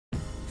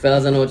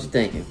Fellas, I know what you're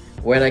thinking.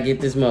 Where'd I get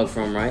this mug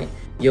from, right?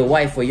 Your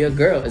wife or your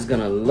girl is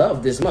gonna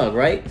love this mug,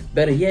 right?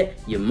 Better yet,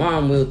 your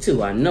mom will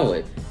too, I know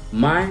it.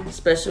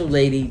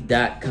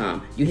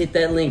 MySpecialLady.com. You hit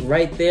that link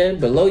right there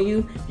below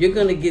you, you're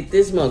gonna get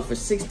this mug for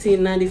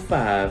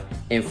 $16.95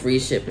 and free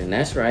shipping.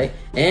 That's right.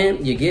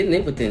 And you're getting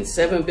it within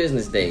 7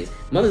 business days.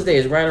 Mother's Day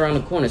is right around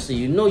the corner, so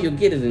you know you'll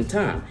get it in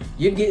time.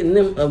 You're getting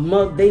them a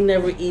mug they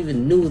never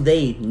even knew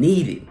they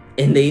needed.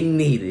 And they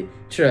need it.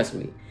 Trust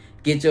me.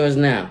 Get yours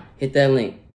now. Hit that link.